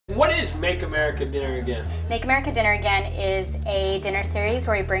is Make America Dinner Again? Make America Dinner Again is a dinner series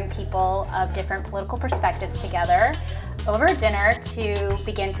where we bring people of different political perspectives together over dinner to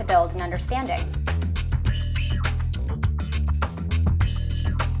begin to build an understanding.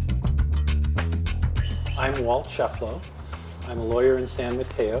 I'm Walt Schefflow. I'm a lawyer in San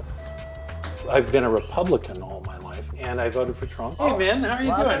Mateo. I've been a Republican all my life, and I voted for Trump. Hey, Min, how are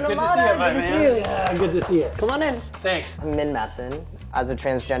you doing? Good to see you, my man. Yeah, good to see you. Come on in. Thanks. I'm Min Matson. As a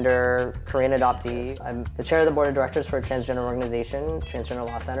transgender Korean adoptee, I'm the chair of the board of directors for a transgender organization, Transgender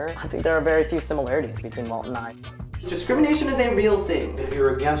Law Center. I think there are very few similarities between Walt and I. Discrimination is a real thing. If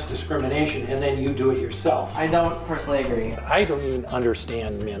you're against discrimination and then you do it yourself. I don't personally agree. I don't even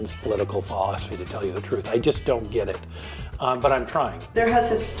understand Min's political philosophy, to tell you the truth. I just don't get it. But I'm trying. There has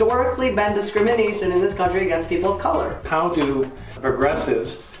historically been discrimination in this country against people of color. How do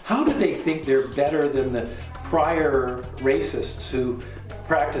progressives, how do they think they're better than the prior racists who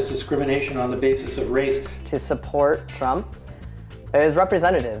practice discrimination on the basis of race? To support Trump is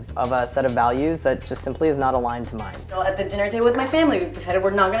representative of a set of values that just simply is not aligned to mine. At the dinner table with my family, we've decided we're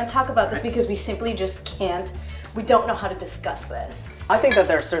not going to talk about this because we simply just can't. We don't know how to discuss this. I think that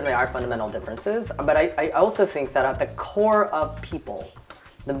there certainly are fundamental differences, but I also think that at the core of people,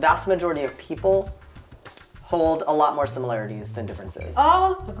 the vast majority of people hold a lot more similarities than differences.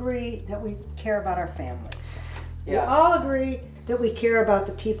 All agree that we care about our families. Yeah. We all agree that we care about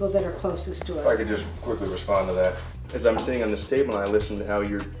the people that are closest to us. If I could just quickly respond to that. As I'm sitting on this table and I listen to how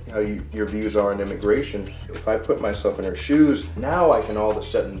your views are on immigration, if I put myself in her shoes, now I can all of a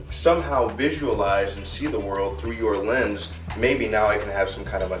sudden somehow visualize and see the world through your lens. Maybe now I can have some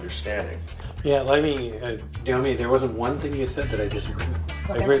kind of understanding. Yeah, let me, Naomi, there wasn't one thing you said that I disagree with.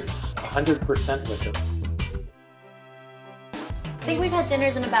 I agree 100% with it. I think we've had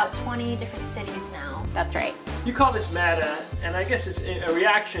dinners in about 20 different cities now. That's right. You call this MATA, and I guess it's a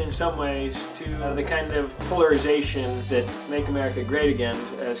reaction in some ways to the kind of polarization that Make America Great Again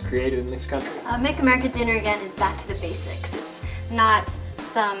has created in this country. Make America Dinner Again is back to the basics. It's not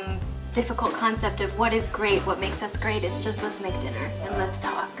some difficult concept of what is great, what makes us great. It's just let's make dinner and let's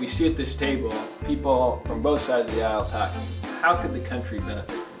talk. We see at this table people from both sides of the aisle talking. How could the country benefit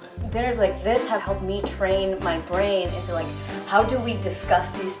from that? Dinners like this have helped me train my brain into like, how do we discuss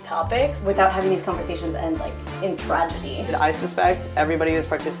these topics without having these conversations end like in tragedy? I suspect everybody who's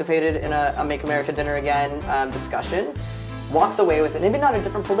participated in a Make America Dinner Again discussion walks away with it, maybe not a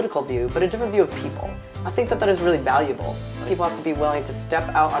different political view, but a different view of people. I think that that is really valuable. People have to be willing to step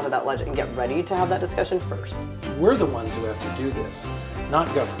out onto that ledge and get ready to have that discussion first. We're the ones who have to do this,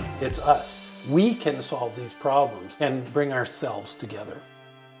 not government. It's us. We can solve these problems and bring ourselves together.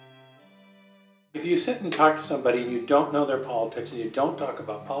 If you sit and talk to somebody and you don't know their politics and you don't talk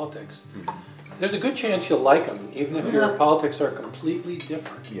about politics, there's a good chance you'll like them, even if your politics are completely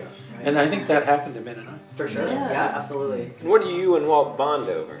different. Yeah. And I think that happened to Min and I. For sure, yeah, absolutely. And what do you and Walt bond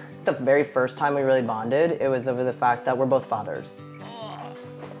over? The very first time we really bonded, it was over the fact that we're both fathers.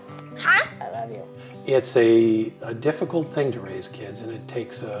 Huh? I love you. It's a difficult thing to raise kids, and it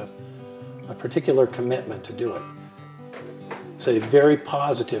takes a particular commitment to do it. It's a very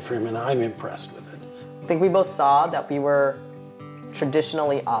positive for him, and I'm impressed with it. I think we both saw that we were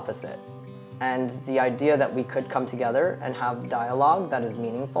traditionally opposite, and the idea that we could come together and have dialogue that is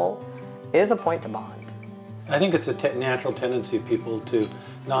meaningful is a point to bond. I think it's a natural tendency of people to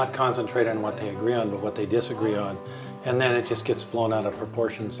not concentrate on what they agree on, but what they disagree on, and then it just gets blown out of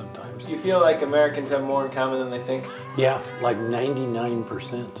proportion sometimes. Do you feel like Americans have more in common than they think? Yeah, like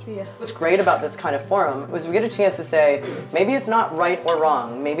 99%. Yeah. What's great about this kind of forum is we get a chance to say, maybe it's not right or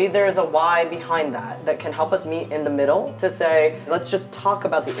wrong, maybe there's a why behind that can help us meet in the middle to say, let's just talk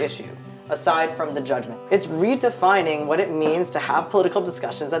about the issue, aside from the judgment. It's redefining what it means to have political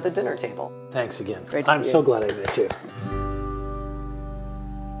discussions at the dinner table. Thanks again. Great to I'm see you. so glad I met you.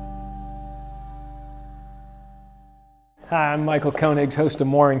 Hi, I'm Michael Koenigs, host of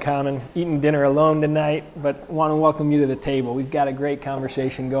More in Common. Eating dinner alone tonight, but want to welcome you to the table. We've got a great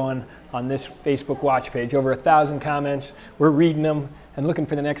conversation going on this Facebook watch page. Over 1,000 comments. We're reading them and looking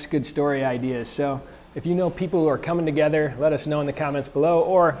for the next good story ideas. So if you know people who are coming together, let us know in the comments below,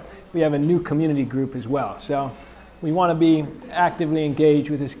 or we have a new community group as well. So we want to be actively engaged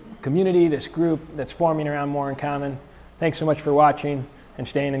with this community, this group that's forming around More in Common. Thanks so much for watching and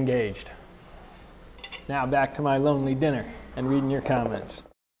staying engaged. Now back to my lonely dinner and reading your comments.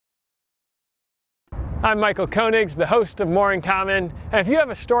 I'm Michael Koenigs, the host of More in Common. And if you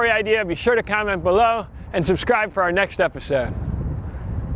have a story idea, be sure to comment below and subscribe for our next episode.